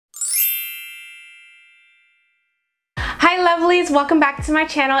lovelies, welcome back to my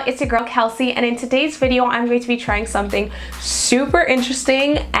channel. It's your girl Kelsey, and in today's video I'm going to be trying something super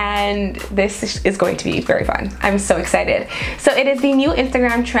interesting, and this is going to be very fun. I'm so excited. So it is the new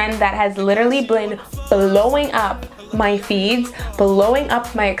Instagram trend that has literally been blowing up my feeds, blowing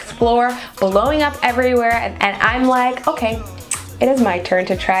up my explore, blowing up everywhere, and I'm like, okay, it is my turn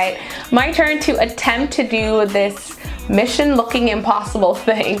to try it. My turn to attempt to do this mission looking impossible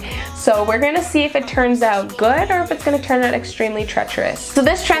thing. So we're gonna see if it turns out good or if it's gonna turn out extremely treacherous. So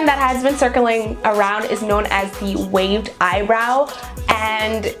this trend that has been circling around is known as the waved eyebrow,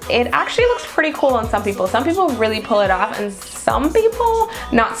 and it actually looks pretty cool on some people. Some people really pull it off and some people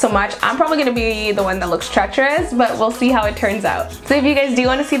not so much. I'm probably gonna be the one that looks treacherous, but we'll see how it turns out. So if you guys do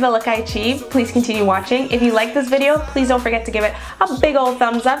want to see the look I achieved, please continue watching. If you like this video, please don't forget to give it a big old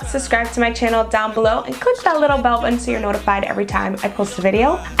thumbs up, subscribe to my channel down below, and click that little bell button so you're notified every time I post a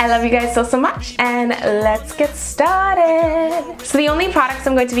video. I love you guys so much, and let's get started. So the only products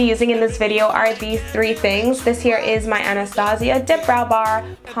I'm going to be using in this video are these three things. This here is my Anastasia Dip Brow Bar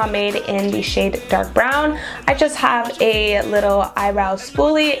pomade in the shade dark brown. I just have a little eyebrow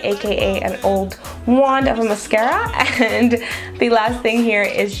spoolie, aka an old wand of a mascara, and the last thing here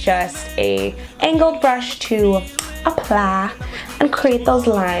is just a angled brush to apply and create those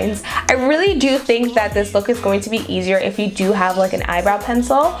lines. I really do think that this look is going to be easier if you do have like an eyebrow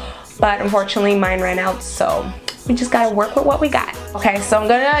pencil, but unfortunately mine ran out, so we just gotta work with what we got. Okay, so I'm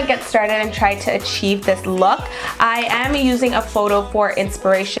gonna get started and try to achieve this look. I am using a photo for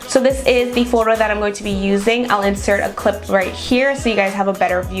inspiration. So this is the photo that I'm going to be using. I'll insert a clip right here so you guys have a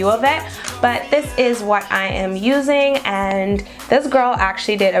better view of it. But this is what I am using, and this girl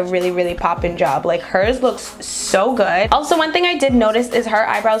actually did a really poppin' job. Like, hers looks so good. Also, one thing I did notice is her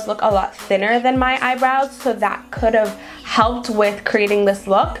eyebrows look a lot thinner than my eyebrows, so that could have helped with creating this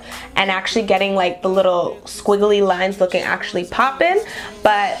look and actually getting like the little squiggly lines looking actually poppin'.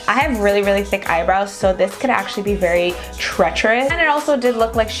 But I have really thick eyebrows, so this could actually be very treacherous. And it also did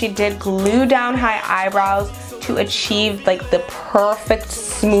look like she did glue down her eyebrows to achieve like the perfect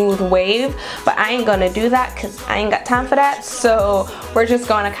smooth wave, but I ain't gonna do that because I ain't got time for that. So we're just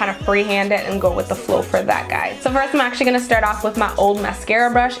gonna kind of freehand it and go with the flow for that, guy. So first I'm actually gonna start off with my old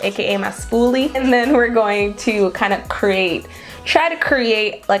mascara brush, aka my spoolie, and then we're going to kind of try to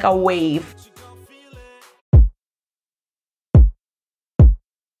create like a wave.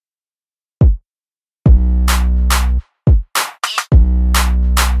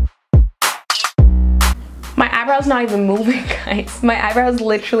 My eyebrow's not even moving, guys. My eyebrow's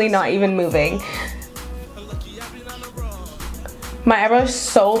literally not even moving. My eyebrow's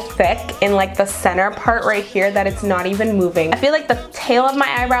so thick in like the center part right here that it's not even moving. I feel like the tail of my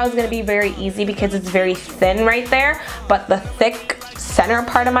eyebrow is gonna be very easy because it's very thin right there, but the thick center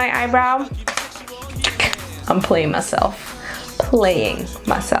part of my eyebrow, I'm playing myself.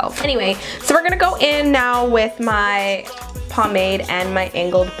 Anyway, so we're gonna go in now with my pomade and my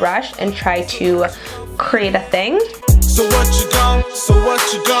angled brush and try to create a thing. So what you gon', so what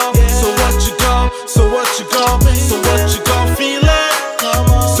you gon', so what you gon', so what you gon', so what you gon' feel it,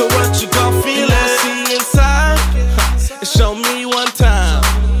 so what you gon' feel it, see inside, and show me one time,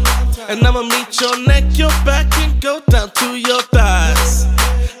 and I'ma meet your neck, your back, and go down to your thighs.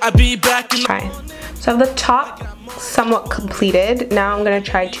 I be back in. Try. So I have the top somewhat completed. Now I'm gonna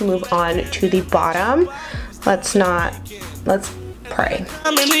try to move on to the bottom. Let's pray.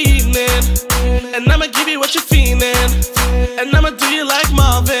 I'm in the evening, and I'ma give you what you're feeling, and I'ma do you like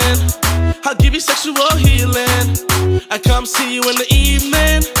Marvin. I'll give you sexual healing. I come see you in the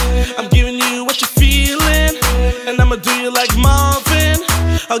evening. I'm giving you what you're feeling, and I'ma do you like Marvin.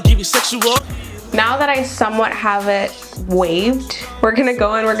 I'll give you sexual. Now that I somewhat have it waved, we're gonna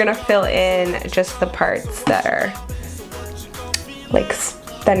go and we're gonna fill in just the parts that are like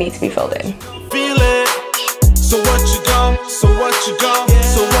that need to be filled in. Feel it. So what you gon', so what you gon',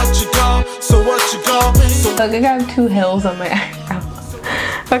 so what you gon', so what you gon'. Look, I got two hills on my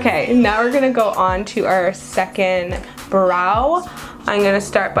eyebrow. Okay, now we're gonna go on to our second brow. I'm gonna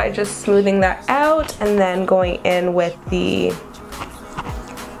start by just smoothing that out and then going in with the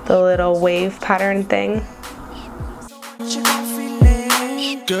little wave pattern thing.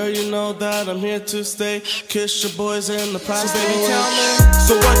 Girl, you know that I'm here to stay. Kiss your boys in the prize, baby, tell me.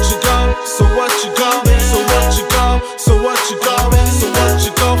 So what you gon', so what you gon', so what you gon', so what you gon', so what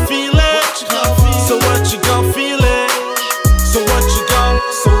you gon' feel it, so what you gon' feel it, so what you gon',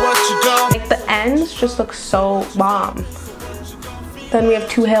 so what you gon'. Like the ends just look so bomb. Then we have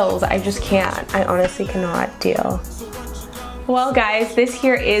two hills. I just can't. I honestly cannot deal. Well guys, this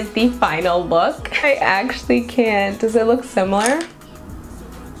here is the final look. I actually can't. Does it look similar?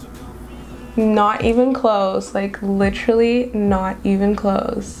 Not even close, like literally not even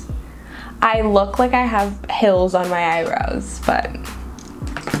close. I look like I have hills on my eyebrows, but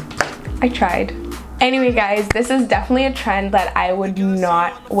I tried. Anyway guys, this is definitely a trend that I would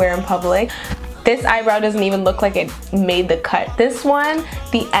not wear in public. This eyebrow doesn't even look like it made the cut. This one,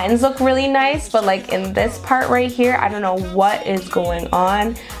 the ends look really nice, but like in this part right here, I don't know what is going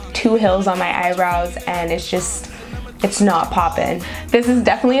on. 2 hills on my eyebrows and it's not popping. This is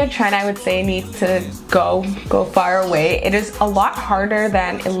definitely a trend I would say needs to go far away. It is a lot harder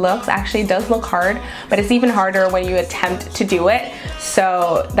than it looks. Actually, it does look hard, but it's even harder when you attempt to do it.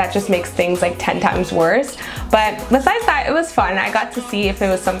 So that just makes things like 10 times worse. But besides that, it was fun. I got to see if it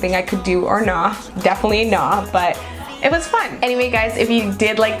was something I could do or not. Definitely not, but it was fun. Anyway guys, if you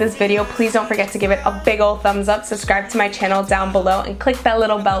did like this video, please don't forget to give it a big old thumbs up, subscribe to my channel down below, and click that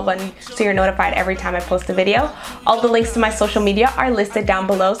little bell button so you're notified every time I post a video. All the links to my social media are listed down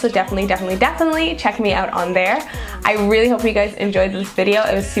below, so definitely check me out on there. I really hope you guys enjoyed this video.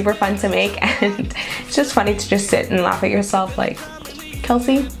 It was super fun to make, and it's just funny to just sit and laugh at yourself like,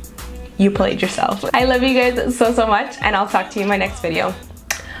 Kelsey, you played yourself. I love you guys so much, and I'll talk to you in my next video.